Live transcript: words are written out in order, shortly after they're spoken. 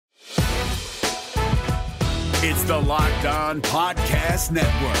It's the Locked On Podcast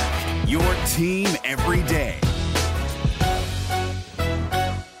Network, your team every day.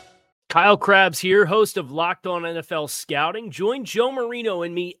 Kyle Krabs here, host of Locked On NFL Scouting. Join Joe Marino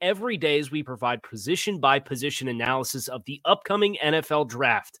and me every day as we provide position-by-position analysis of the upcoming NFL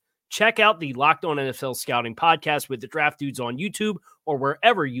Draft. Check out the Locked On NFL Scouting podcast with the Draft Dudes on YouTube or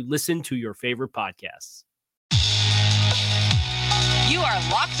wherever you listen to your favorite podcasts. You are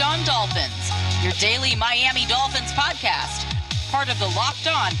Locked On Dolphins, your daily Miami Dolphins podcast, part of the Locked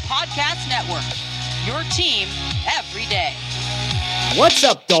On Podcast Network, your team every day. What's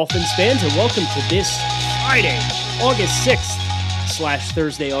up, Dolphins fans, and welcome to this Friday, August 6th /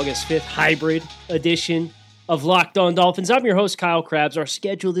 Thursday, August 5th hybrid edition of Locked On Dolphins. I'm your host, Kyle Krabs. Our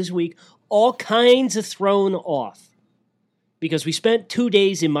schedule this week, all kinds of thrown off because we spent 2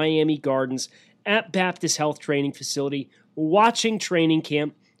 days in Miami Gardens at Baptist Health Training Facility watching training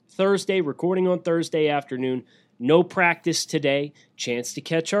camp Thursday, recording on Thursday afternoon. No practice today, chance to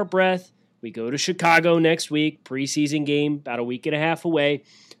catch our breath. We go to Chicago next week, preseason game, about a week and a half away.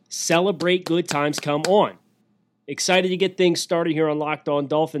 Celebrate good times come on. Excited to get things started here on Locked On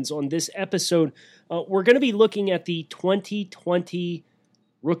Dolphins. On this episode, we're going to be looking at the 2020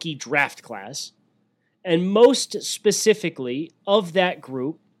 rookie draft class. And most specifically, of that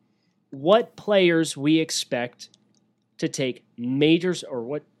group, what players we expect to take majors, or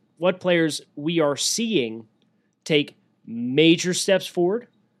what players we are seeing take major steps forward,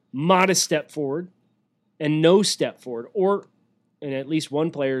 modest step forward, and no step forward, or in at least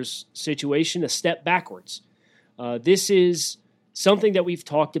one player's situation, a step backwards. This is something that we've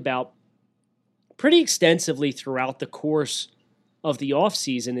talked about pretty extensively throughout the course of the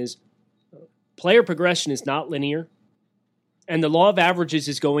offseason. Is player progression is not linear, and the law of averages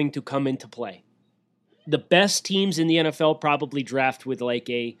is going to come into play. The best teams in the NFL probably draft with like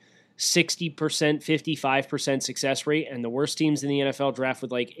a 60%, 55% success rate, and the worst teams in the NFL draft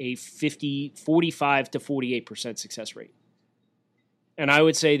with like a 45 to 48% success rate. And I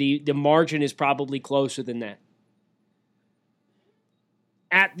would say the margin is probably closer than that.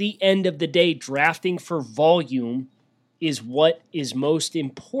 At the end of the day, drafting for volume is what is most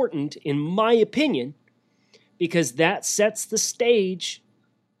important, in my opinion, because that sets the stage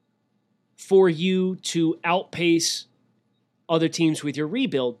for you to outpace other teams with your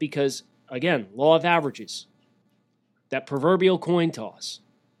rebuild because, again, law of averages, that proverbial coin toss.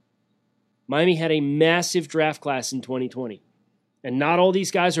 Miami had a massive draft class in 2020, and not all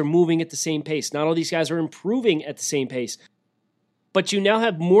these guys are moving at the same pace. Not all these guys are improving at the same pace. But you now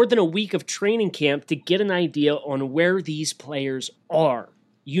have more than a week of training camp to get an idea on where these players are.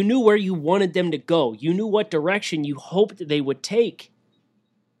 You knew where you wanted them to go. You knew what direction you hoped they would take.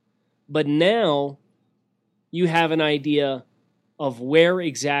 But now you have an idea of where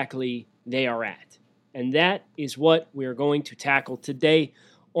exactly they are at. And that is what we're going to tackle today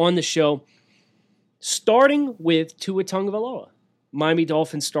on the show, starting with Tua Tagovailoa, Miami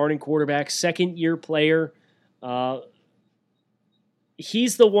Dolphins starting quarterback, second-year player.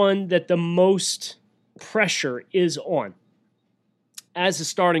 He's the one that the most pressure is on. As a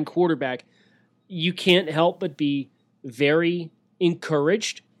starting quarterback, you can't help but be very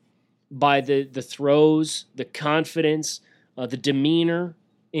encouraged by the throws, the confidence, the demeanor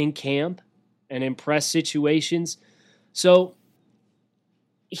in camp and in press situations. So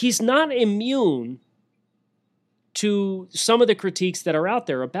he's not immune to some of the critiques that are out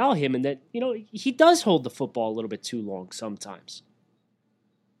there about him, and that, he does hold the football a little bit too long sometimes.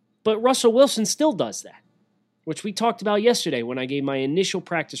 But Russell Wilson still does that, which we talked about yesterday when I gave my initial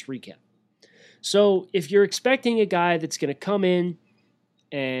practice recap. So if you're expecting a guy that's going to come in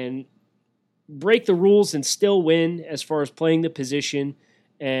and break the rules and still win as far as playing the position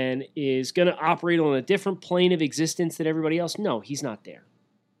and is going to operate on a different plane of existence than everybody else, no, he's not there.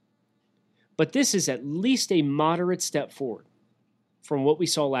 But this is at least a moderate step forward from what we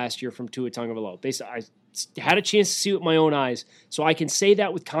saw last year from Tua Tagovailoa. Basically, I had a chance to see it with my own eyes, so I can say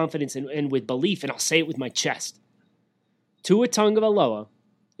that with confidence and with belief, and I'll say it with my chest. Tua Tagovailoa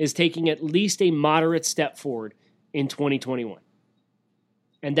is taking at least a moderate step forward in 2021.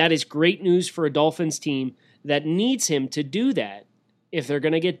 And that is great news for a Dolphins team that needs him to do that if they're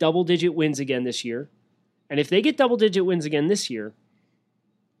going to get double-digit wins again this year. And if they get double-digit wins again this year,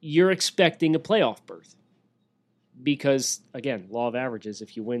 you're expecting a playoff berth. Because, again, law of averages,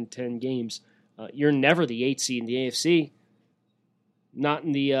 if you win 10 games, you're never the 8th seed in the AFC. Not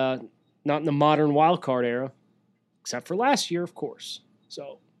in the modern wild card era, except for last year, of course.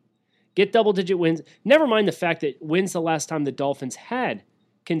 So get double-digit wins. Never mind the fact that when's the last time the Dolphins had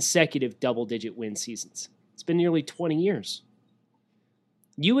consecutive double-digit win seasons? It's been nearly 20 years.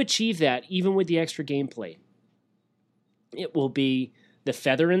 You achieve that even with the extra game played. it will be the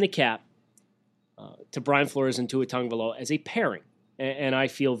feather in the cap to Brian Flores and Tua Tagovailoa as a pairing. And I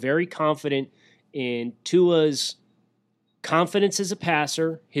feel very confident in Tua's confidence as a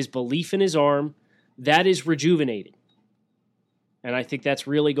passer, his belief in his arm. That is rejuvenated. And I think that's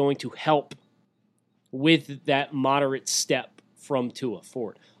really going to help with that moderate step from Tua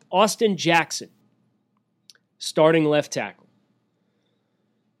forward. Austin Jackson, starting left tackle.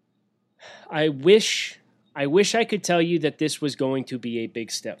 I wish I could tell you that this was going to be a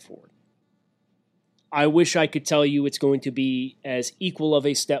big step forward. I wish I could tell you it's going to be as equal of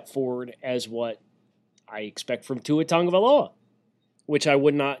a step forward as what I expect from Tua Tagovailoa, which I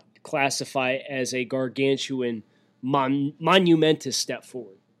would not classify as a gargantuan, monumentous step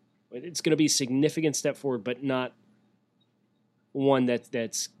forward. It's going to be a significant step forward, but not one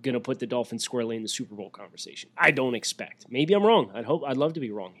that's going to put the Dolphins squarely in the Super Bowl conversation. I don't expect. Maybe I'm wrong. I'd love to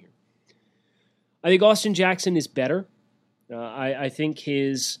be wrong here. I think Austin Jackson is better. I think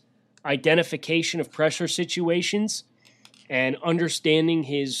his identification of pressure situations and understanding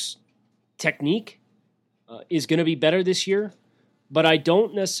his technique is going to be better this year. But I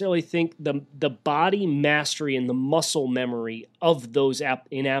don't necessarily think the body mastery and the muscle memory of those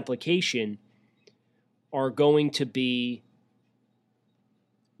in application are going to be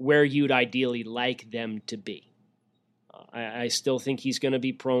where you'd ideally like them to be. I still think he's going to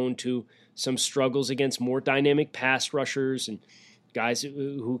be prone to some struggles against more dynamic pass rushers and guys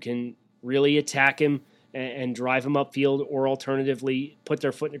who can really attack him and drive him upfield, or alternatively put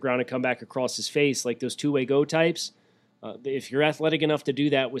their foot in the ground and come back across his face, like those two-way go types. If you're athletic enough to do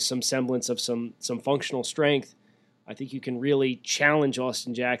that with some semblance of some functional strength, I think you can really challenge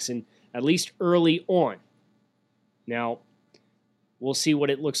Austin Jackson, at least early on. Now, we'll see what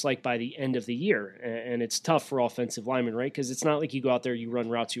it looks like by the end of the year. And it's tough for offensive linemen, right? Because it's not like you go out there, you run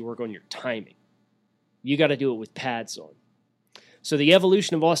routes, you work on your timing. You got to do it with pads on. So the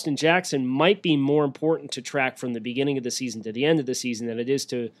evolution of Austin Jackson might be more important to track from the beginning of the season to the end of the season than it is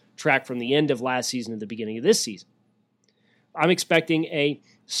to track from the end of last season to the beginning of this season. I'm expecting a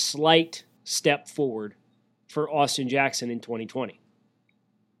slight step forward for Austin Jackson in 2020,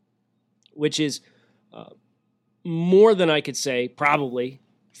 which is more than I could say, probably,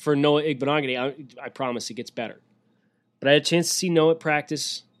 for Noah Igbenogany. I promise it gets better. But I had a chance to see Noah at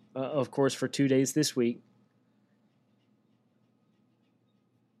practice, of course, for 2 days this week.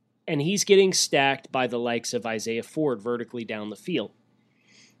 And he's getting stacked by the likes of Isaiah Ford vertically down the field,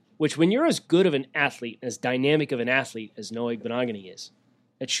 which when you're as good of an athlete, as dynamic of an athlete as Noah Igbenogany is,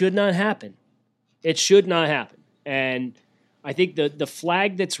 it should not happen. It should not happen. And I think the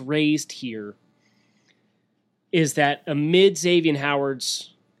flag that's raised here is that amid Xavier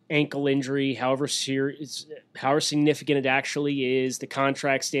Howard's ankle injury, however significant it actually is, the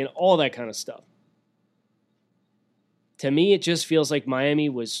contract stand, all that kind of stuff. To me, it just feels like Miami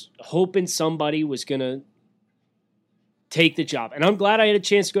was hoping somebody was going to take the job. And I'm glad I had a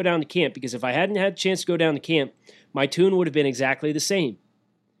chance to go down to camp, because if I hadn't had a chance to go down to camp, my tune would have been exactly the same.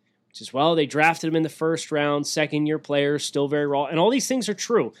 Which is, well, they drafted him in the first round, second-year player, still very raw. And all these things are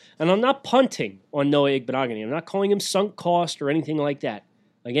true. And I'm not punting on Noah Igbenogany. I'm not calling him sunk cost or anything like that.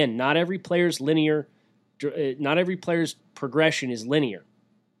 Again, not every player's linear. Not every player's progression is linear.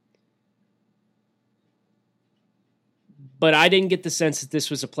 But I didn't get the sense that this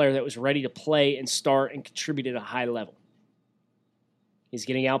was a player that was ready to play and start and contribute at a high level. He's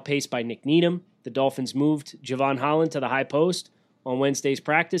getting outpaced by Nick Needham. The Dolphins moved Javon Holland to the high post on Wednesday's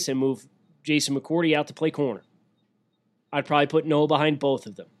practice and moved Jason McCourty out to play corner. I'd probably put Noah behind both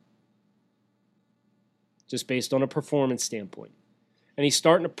of them, just based on a performance standpoint. And he's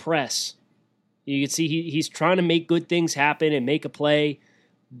starting to press. You can see he's trying to make good things happen and make a play,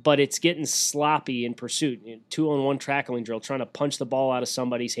 but it's getting sloppy in pursuit. 2-on-1 tackling drill, trying to punch the ball out of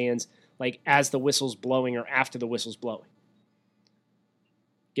somebody's hands like as the whistle's blowing or after the whistle's blowing.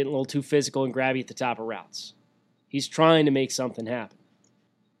 Getting a little too physical and grabby at the top of routes. He's trying to make something happen.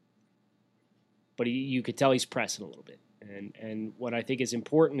 But you could tell he's pressing a little bit. And what I think is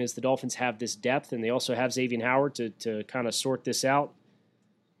important is the Dolphins have this depth, and they also have Xavier Howard to kind of sort this out.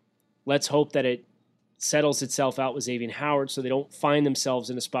 Let's hope that it settles itself out with Xavier Howard so they don't find themselves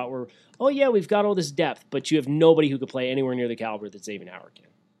in a spot where, oh yeah, we've got all this depth, but you have nobody who could play anywhere near the caliber that Xavier Howard can.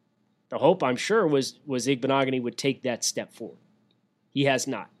 The hope, I'm sure, was Igbenogany would take that step forward. He has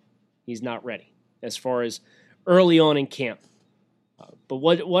not. He's not ready as far as early on in camp. But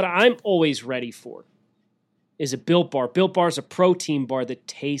what I'm always ready for is a Built Bar. Built Bar is a protein bar that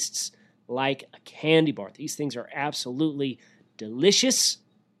tastes like a candy bar. These things are absolutely delicious.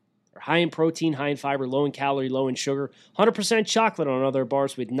 They're High in protein, high in fiber, low in calorie, low in sugar, 100% chocolate on other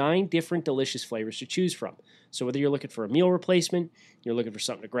bars with 9 different delicious flavors to choose from. So whether you're looking for a meal replacement, you're looking for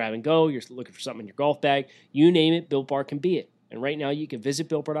something to grab and go, you're looking for something in your golf bag, you name it, Built Bar can be it. And right now you can visit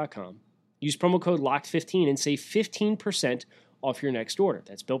BuiltBar.com, use promo code LOCKED15 and save 15% off your next order.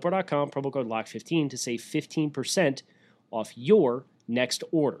 That's BuiltBar.com, promo code LOCKED15 to save 15% off your next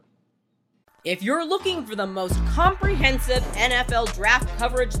order. If you're looking for the most comprehensive NFL draft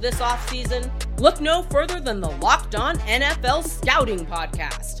coverage this offseason, look no further than the Locked On NFL Scouting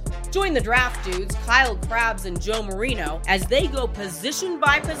Podcast. Join the draft dudes, Kyle Krabs and Joe Marino, as they go position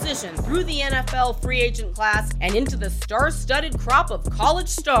by position through the NFL free agent class and into the star-studded crop of college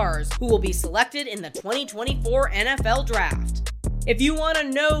stars who will be selected in the 2024 NFL Draft. If you want to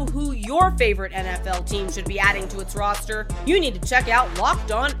know who your favorite NFL team should be adding to its roster, you need to check out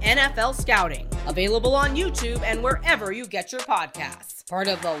Locked On NFL Scouting, available on YouTube and wherever you get your podcasts. Part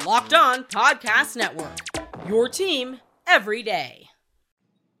of the Locked On Podcast Network, your team every day.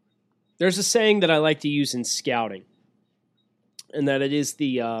 There's a saying that I like to use in scouting, and that it is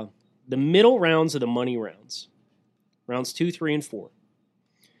the middle rounds of the money rounds, rounds 2, 3, and 4.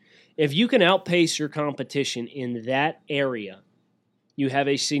 If you can outpace your competition in that area, you have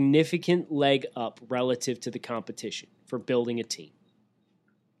a significant leg up relative to the competition for building a team.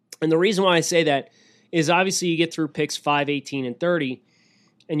 And the reason why I say that is obviously you get through picks 5, 18, and 30,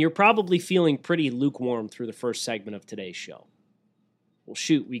 and you're probably feeling pretty lukewarm through the first segment of today's show. Well,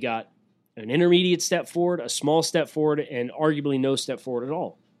 shoot, we got an intermediate step forward, a small step forward, and arguably no step forward at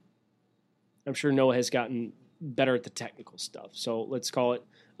all. I'm sure Noah has gotten better at the technical stuff. So let's call it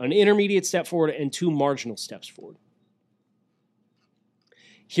an intermediate step forward and 2 marginal steps forward.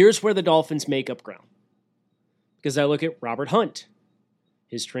 Here's where the Dolphins make up ground. Because I look at Robert Hunt.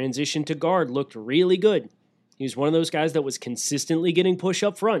 His transition to guard looked really good. He was one of those guys that was consistently getting push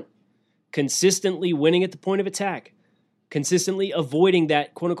up front, consistently winning at the point of attack, consistently avoiding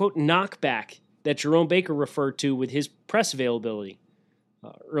that quote-unquote knockback that Jerome Baker referred to with his press availability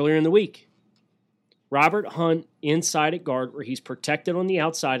earlier in the week. Robert Hunt inside at guard, where he's protected on the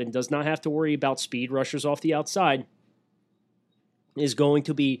outside and does not have to worry about speed rushers off the outside, is going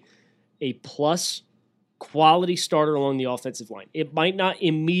to be a plus quality starter along the offensive line. It might not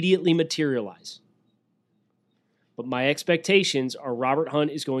immediately materialize, but my expectations are Robert Hunt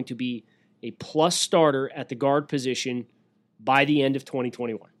is going to be a plus starter at the guard position by the end of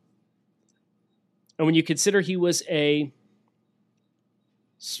 2021. And when you consider he was a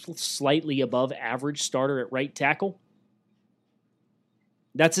slightly above average starter at right tackle,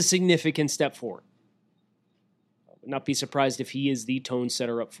 that's a significant step forward. I would not be surprised if he is the tone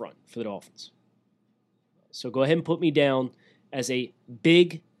setter up front for the Dolphins. So go ahead and put me down as a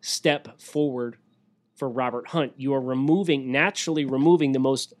big step forward for Robert Hunt. You are naturally removing the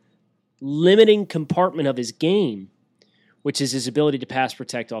most limiting compartment of his game, which is his ability to pass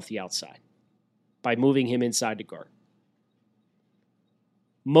protect off the outside, by moving him inside to guard.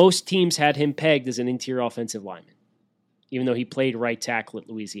 Most teams had him pegged as an interior offensive lineman, even though he played right tackle at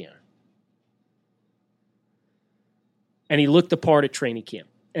Louisiana. And he looked the part at training camp.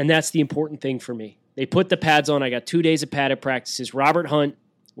 And that's the important thing for me. They put the pads on. I got 2 days of padded practices. Robert Hunt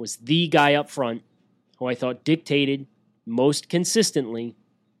was the guy up front who I thought dictated most consistently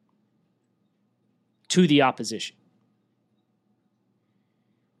to the opposition.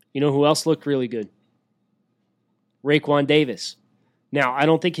 You know who else looked really good? Raekwon Davis. Now, I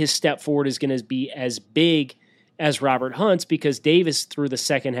don't think his step forward is going to be as big as Robert Hunt's, because Davis, through the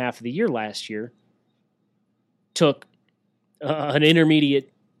second half of the year last year, took an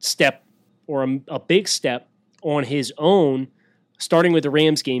intermediate step or a big step on his own, starting with the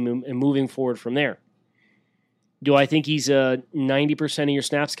Rams game and moving forward from there. Do I think he's a 90% of your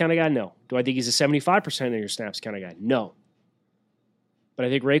snaps kind of guy? No. Do I think he's a 75% of your snaps kind of guy? No. But I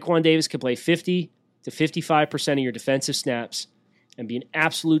think Raekwon Davis could play 50 to 55% of your defensive snaps and be an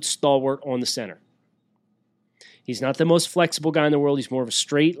absolute stalwart on the center. He's not the most flexible guy in the world. He's more of a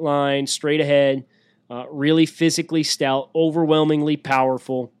straight line, straight ahead, really physically stout, overwhelmingly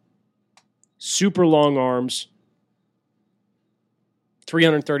powerful, super long arms,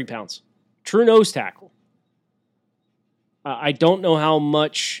 330 pounds. True nose tackle. I don't know how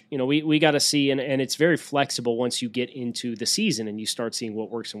much, we got to see, and it's very flexible once you get into the season and you start seeing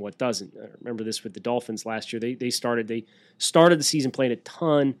what works and what doesn't. I remember this with the Dolphins last year. They started the season playing a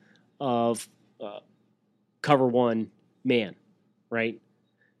ton of cover one man, right?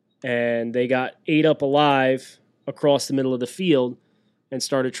 And they got ate up alive across the middle of the field and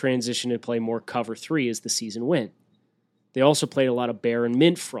started transitioning to play more cover three as the season went. They also played a lot of bear and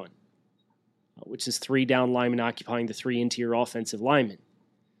mint front, which is 3 down linemen occupying the 3 interior offensive linemen.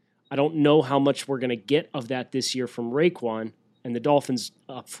 I don't know how much we're going to get of that this year from Raekwon and the Dolphins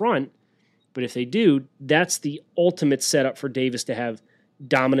up front, but if they do, that's the ultimate setup for Davis to have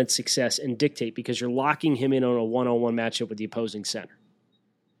dominant success and dictate, because you're locking him in on a one-on-one matchup with the opposing center.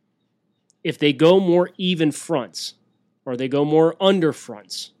 If they go more even fronts or they go more under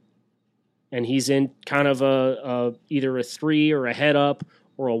fronts, and he's in kind of either a 3 or a head up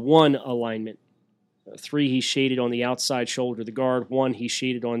or a 1 alignment. 3, he's shaded on the outside shoulder of the guard. 1, he's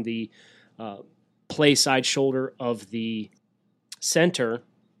shaded on the play side shoulder of the center.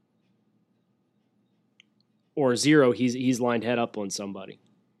 Or 0, he's lined head up on somebody.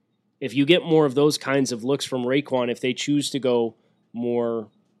 If you get more of those kinds of looks from Raekwon, if they choose to go more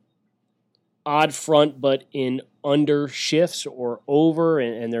odd front but in under shifts or over,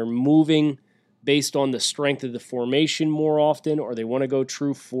 and they're moving based on the strength of the formation more often, or they want to go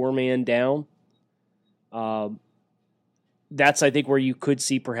true 4-man down, that's, I think, where you could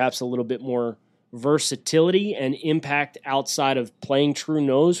see perhaps a little bit more versatility and impact outside of playing true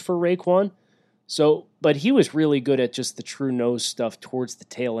nose for Raekwon. So, but he was really good at just the true nose stuff towards the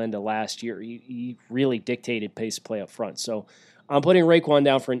tail end of last year. He really dictated pace of play up front. So I'm putting Raekwon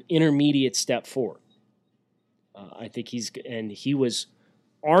down for an intermediate step forward. I think he was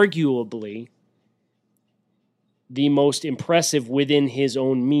arguably the most impressive within his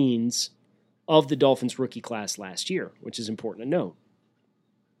own means of the Dolphins rookie class last year, which is important to note.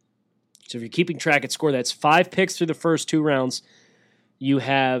 So if you're keeping track at score, that's 5 picks through the first 2 rounds. You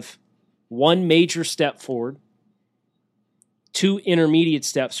have 1 major step forward, 2 intermediate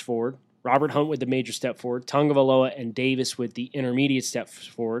steps forward, Robert Hunt with the major step forward, Tagovailoa and Davis with the intermediate steps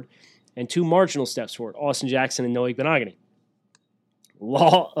forward, and 2 marginal steps forward, Austin Jackson and Noah Benogany.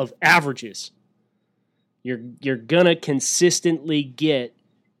 Law of averages. You're going to consistently get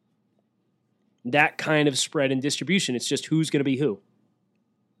that kind of spread and distribution. It's just who's going to be who.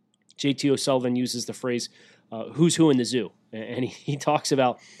 J.T. O'Sullivan uses the phrase, who's who in the zoo. And he talks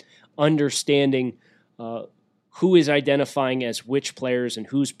about understanding who is identifying as which players and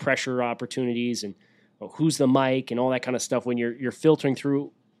whose pressure opportunities and who's the mic and all that kind of stuff when you're filtering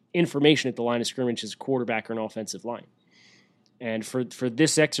through information at the line of scrimmage as a quarterback or an offensive line. And for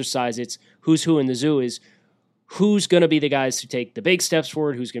this exercise, it's who's who in the zoo is who's going to be the guys who take the big steps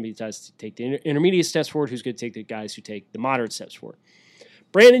forward, who's going to be the guys who take the intermediate steps forward, who's going to take the guys who take the moderate steps forward.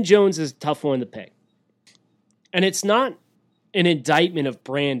 Brandon Jones is a tough one to pick. And it's not an indictment of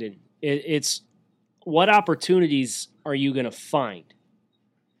Brandon. It's what opportunities are you going to find?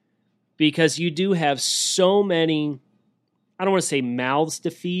 Because you do have so many, I don't want to say mouths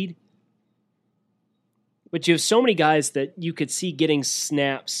to feed, but you have so many guys that you could see getting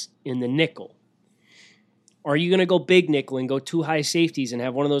snaps in the nickel. Are you going to go big nickel and go 2 high safeties and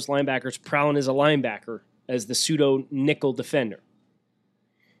have one of those linebackers prowling as a linebacker as the pseudo nickel defender?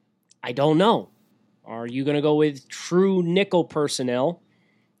 I don't know. Are you going to go with true nickel personnel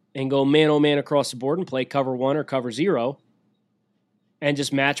and go man-o-man across the board and play cover 1 or cover 0 and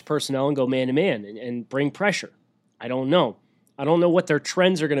just match personnel and go man-to-man and bring pressure? I don't know. I don't know what their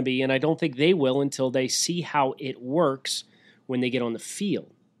trends are going to be, and I don't think they will until they see how it works when they get on the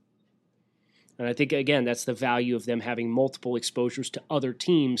field. And I think, again, that's the value of them having multiple exposures to other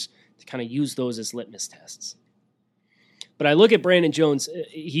teams to kind of use those as litmus tests. But I look at Brandon Jones.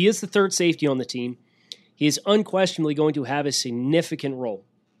 He is the 3rd safety on the team. He is unquestionably going to have a significant role.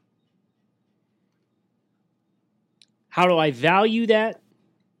 How do I value that?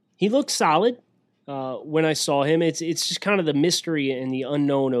 He looked solid when I saw him. It's just kind of the mystery and the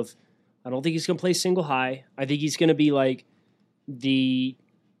unknown of, I don't think he's going to play single high. I think he's going to be like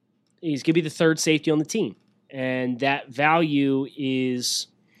he's going to be the 3rd safety on the team. And that value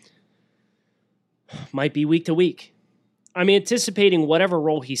might be week to week. I'm anticipating whatever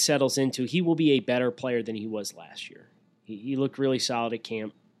role he settles into, he will be a better player than he was last year. He looked really solid at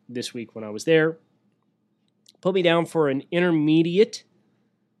camp this week when I was there. Put me down for an intermediate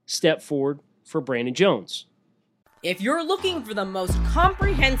step forward for Brandon Jones. If you're looking for the most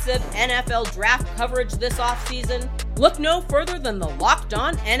comprehensive NFL draft coverage this offseason, look no further than the Locked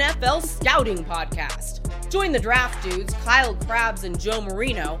On NFL Scouting Podcast. Join the draft dudes, Kyle Krabs and Joe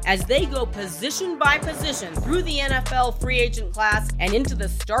Marino, as they go position by position through the NFL free agent class and into the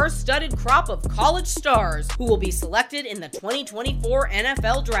star-studded crop of college stars who will be selected in the 2024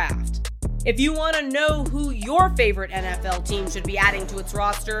 NFL Draft. If you want to know who your favorite NFL team should be adding to its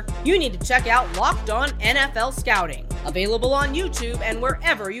roster, you need to check out Locked On NFL Scouting, available on YouTube and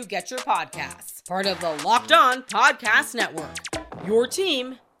wherever you get your podcasts. Part of the Locked On Podcast Network, your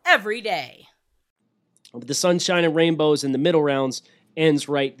team every day. The sunshine and rainbows in the middle rounds ends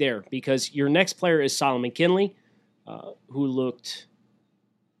right there because your next player is Solomon Kinley, who looked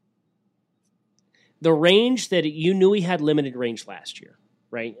the range that you knew he had limited range last year,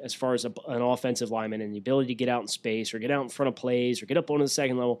 right? As far as an offensive lineman and the ability to get out in space or get out in front of plays or get up onto the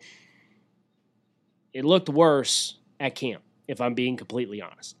second level, it looked worse at camp, if I'm being completely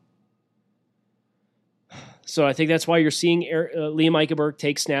honest. So I think that's why you're seeing Liam Eichenberg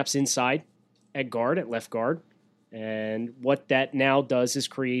take snaps inside at left guard. And what that now does is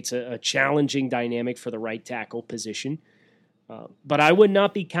creates a challenging dynamic for the right tackle position. But I would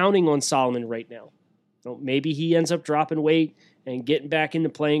not be counting on Solomon right now. So maybe he ends up dropping weight and getting back into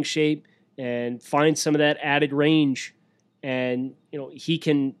playing shape and find some of that added range. And he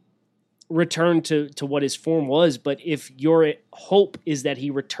can return to what his form was. But if your hope is that he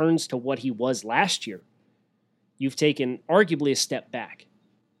returns to what he was last year, you've taken arguably a step back.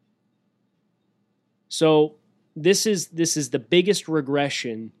 So this is the biggest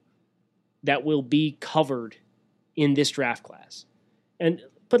regression that will be covered in this draft class.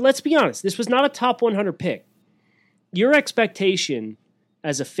 But let's be honest, this was not a top 100 pick. Your expectation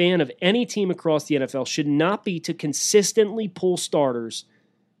as a fan of any team across the NFL should not be to consistently pull starters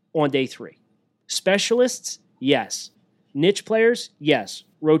on day 3. Specialists, yes. Niche players, yes.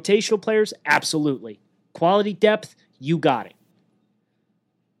 Rotational players, absolutely. Quality depth, you got it.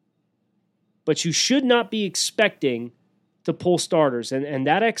 But you should not be expecting to pull starters, and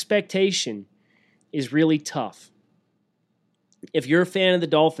that expectation is really tough. If you're a fan of the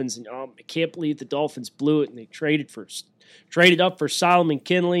Dolphins, and I can't believe the Dolphins blew it, and they traded up for Solomon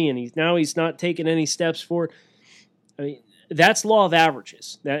Kindley, and he's not taking any steps forward. I mean, that's law of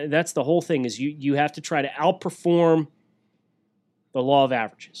averages. That's the whole thing. Is you have to try to outperform the law of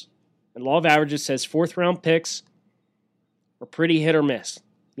averages. And law of averages says 4th round picks are pretty hit or miss.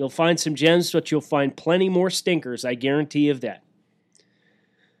 You'll find some gems, but you'll find plenty more stinkers, I guarantee you of that.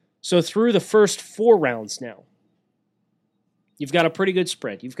 So through the first 4 rounds now, you've got a pretty good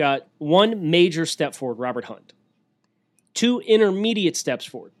spread. You've got 1 major step forward, Robert Hunt. 2 intermediate steps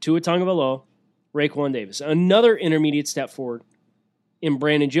forward, Tua Tagovailoa, Raekwon Davis. Another intermediate step forward in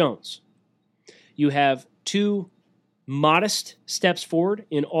Brandon Jones. You have 2 modest steps forward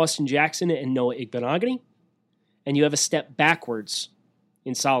in Austin Jackson and Noah Igbenogany, and you have a step backwards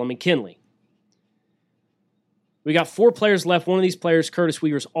in Solomon Kindley. We got 4 players left. One of these players, Curtis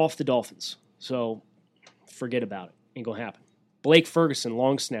Weaver's off the Dolphins, so forget about it. Ain't gonna happen. Blake Ferguson,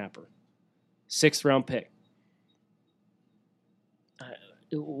 long snapper, 6th round pick.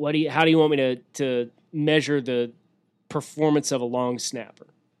 How do you want me to measure the performance of a long snapper?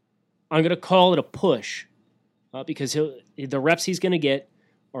 I'm going to call it a push because the reps he's going to get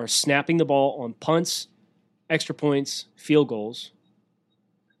are snapping the ball on punts, extra points, field goals,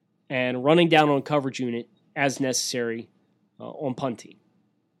 and running down on coverage unit as necessary on punting.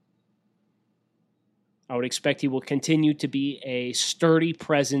 I would expect he will continue to be a sturdy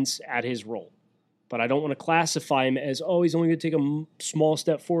presence at his role. But I don't want to classify him as, he's only going to take a small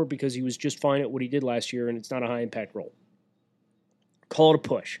step forward because he was just fine at what he did last year and it's not a high-impact role. Call it a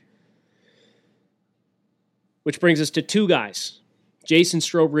push. Which brings us to 2 guys, Jason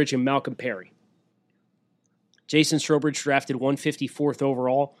Strobridge and Malcolm Perry. Jason Strobridge drafted 154th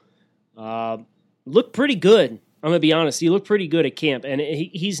overall. Looked pretty good. I'm going to be honest. He looked pretty good at camp. And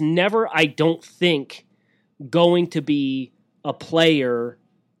he's never, I don't think, going to be a player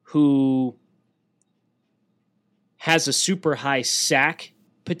who has a super high sack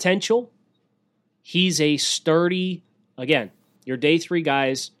potential. He's a sturdy, again, your day 3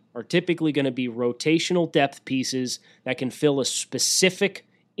 guys are typically going to be rotational depth pieces that can fill a specific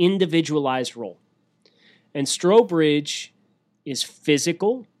individualized role. And Strobridge is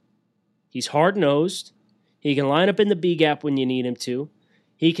physical. He's hard-nosed. He can line up in the B gap when you need him to.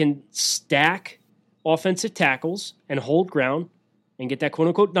 He can stack offensive tackles and hold ground and get that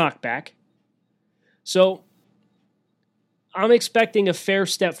quote-unquote knockback. So I'm expecting a fair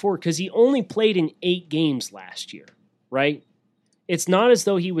step forward because he only played in 8 games last year, right? It's not as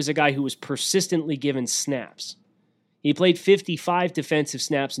though he was a guy who was persistently given snaps. He played 55 defensive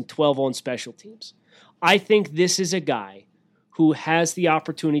snaps and 12 on special teams. I think this is a guy who has the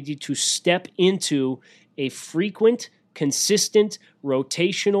opportunity to step into a frequent, consistent,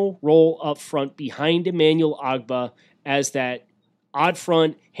 rotational role up front behind Emmanuel Ogbah as that odd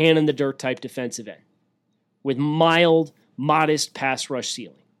front, hand-in-the-dirt type defensive end with modest pass rush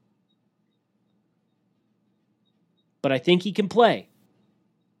ceiling. But I think he can play.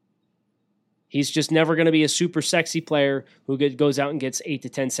 He's just never going to be a super sexy player who goes out and gets 8 to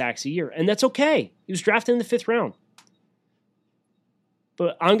 10 sacks a year. And that's okay. He was drafted in the 5th round.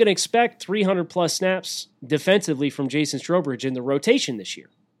 But I'm going to expect 300-plus snaps defensively from Jason Strobridge in the rotation this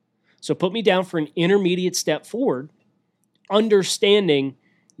year. So put me down for an intermediate step forward, understanding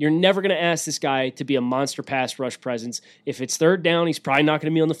You're never going to ask this guy to be a monster pass rush presence. If it's third down, he's probably not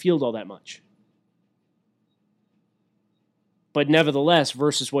going to be on the field all that much. But nevertheless,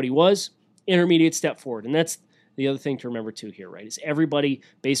 versus what he was, intermediate step forward. And that's the other thing to remember too here, right? Is everybody,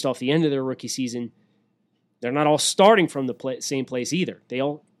 based off the end of their rookie season, they're not all starting from the same place either. They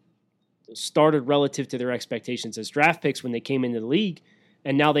all started relative to their expectations as draft picks when they came into the league,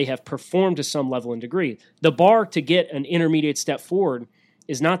 and now they have performed to some level and degree. The bar to get an intermediate step forward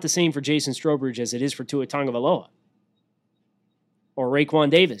is not the same for Jason Strowbridge as it is for Tua Tagovailoa or Raekwon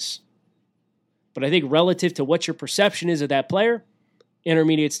Davis. But I think relative to what your perception is of that player,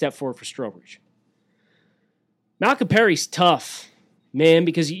 intermediate step forward for Strowbridge. Malcolm Perry's tough, man,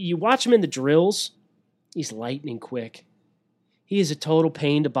 because you watch him in the drills, he's lightning quick. He is a total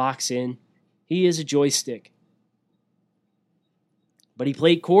pain to box in. He is a joystick. But he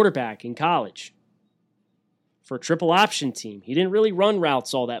played quarterback in college for a triple option team. He didn't really run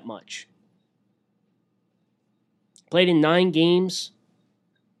routes all that much. Played in 9 games.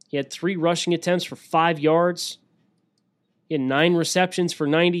 He had 3 rushing attempts for 5 yards. He had 9 receptions for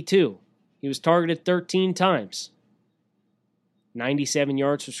 92. He was targeted 13 times. 97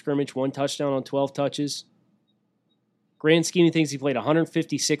 yards for scrimmage, 1 touchdown on 12 touches. Grand scheme of things, he played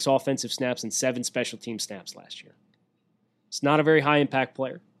 156 offensive snaps and 7 special team snaps last year. It's not a very high-impact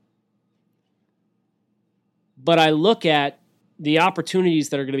player. But I look at the opportunities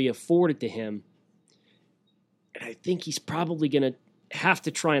that are going to be afforded to him, and I think he's probably going to have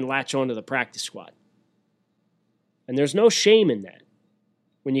to try and latch onto the practice squad. And there's no shame in that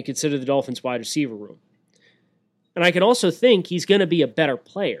when you consider the Dolphins' wide receiver room. And I can also think he's going to be a better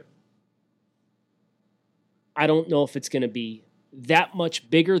player. I don't know if it's going to be that much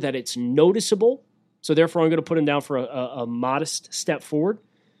bigger that it's noticeable. So therefore, I'm going to put him down for a modest step forward.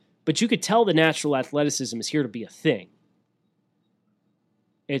 But you could tell the natural athleticism is here to be a thing.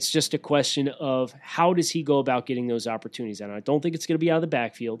 It's just a question of how does he go about getting those opportunities. And I don't think it's going to be out of the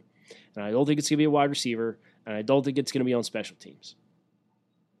backfield. And I don't think it's going to be a wide receiver. And I don't think it's going to be on special teams.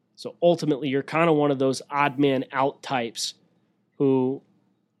 So ultimately, you're kind of one of those odd man out types who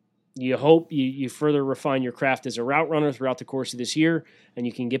you hope you further refine your craft as a route runner throughout the course of this year, and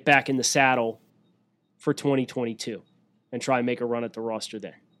you can get back in the saddle for 2022 and try and make a run at the roster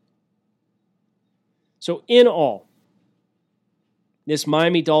then. So in all, this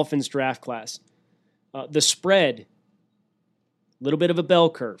Miami Dolphins draft class, the spread, a little bit of a bell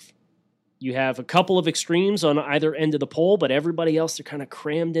curve. You have a couple of extremes on either end of the poll, but everybody else, they're kind of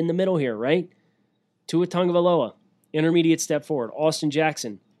crammed in the middle here, right? Tua Tagovailoa, intermediate step forward. Austin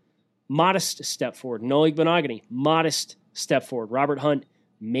Jackson, modest step forward. Noah Igbinoghene, modest step forward. Robert Hunt,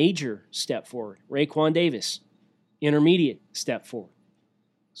 major step forward. Raekwon Davis, intermediate step forward.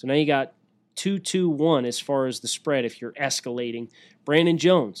 So now you got 2-2-1 as far as the spread if you're escalating. Brandon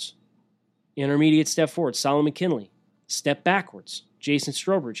Jones, intermediate step forward. Solomon Kinley, step backwards. Jason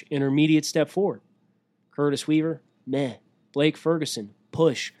Strowbridge, intermediate step forward. Curtis Weaver, meh. Blake Ferguson,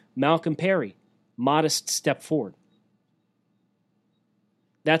 push. Malcolm Perry, modest step forward.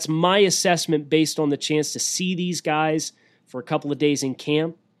 That's my assessment based on the chance to see these guys for a couple of days in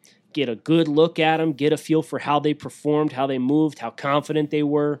camp, get a good look at them, get a feel for how they performed, how they moved, how confident they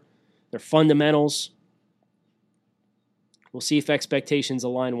were, their fundamentals. We'll see if expectations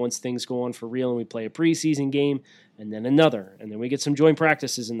align once things go on for real and we play a preseason game and then another, and then we get some joint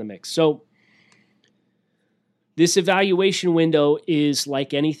practices in the mix. So this evaluation window is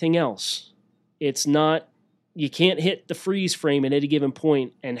like anything else. It's not, you can't hit the freeze frame at any given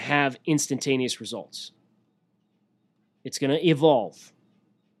point and have instantaneous results. It's going to evolve.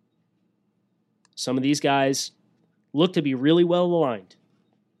 Some of these guys look to be really well aligned.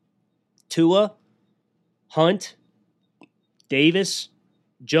 Tua, Hunt, Davis,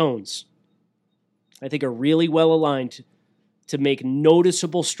 Jones, I think are really well aligned to make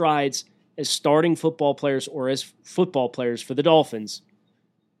noticeable strides as starting football players or as football players for the Dolphins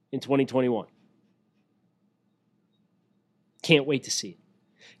in 2021. Can't wait to see it.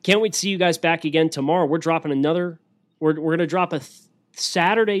 Can't wait to see you guys back again tomorrow. We're dropping we're going to drop a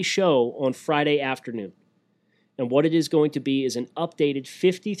Saturday show on Friday afternoon. And what it is going to be is an updated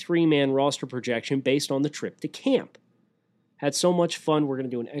 53-man roster projection based on the trip to camp. Had so much fun. We're going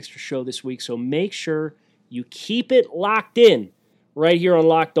to do an extra show this week, so make sure you keep it locked in right here on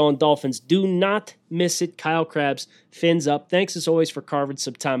Locked On Dolphins. Do not miss it. Kyle Krabs, fins up. Thanks as always for carving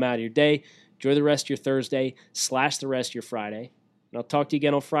some time out of your day. Enjoy the rest of your Thursday / the rest of your Friday. And I'll talk to you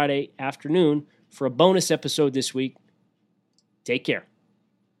again on Friday afternoon for a bonus episode this week. Take care.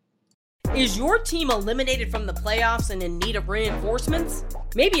 Is your team eliminated from the playoffs and in need of reinforcements?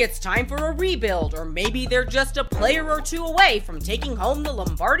 Maybe it's time for a rebuild, or maybe they're just a player or two away from taking home the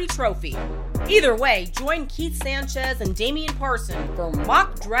Lombardi Trophy. Either way, join Keith Sanchez and Damian Parson for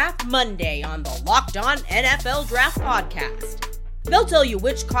Mock Draft Monday on the Locked On NFL Draft Podcast. They'll tell you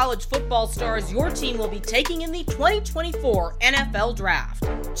which college football stars your team will be taking in the 2024 NFL Draft.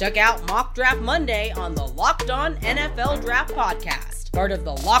 Check out Mock Draft Monday on the Locked On NFL Draft Podcast, part of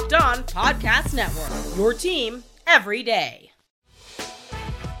the Locked On Podcast Network, your team every day.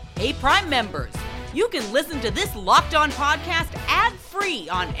 Hey, Prime members, you can listen to this Locked On podcast ad-free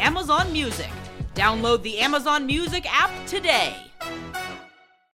on Amazon Music. Download the Amazon Music app today.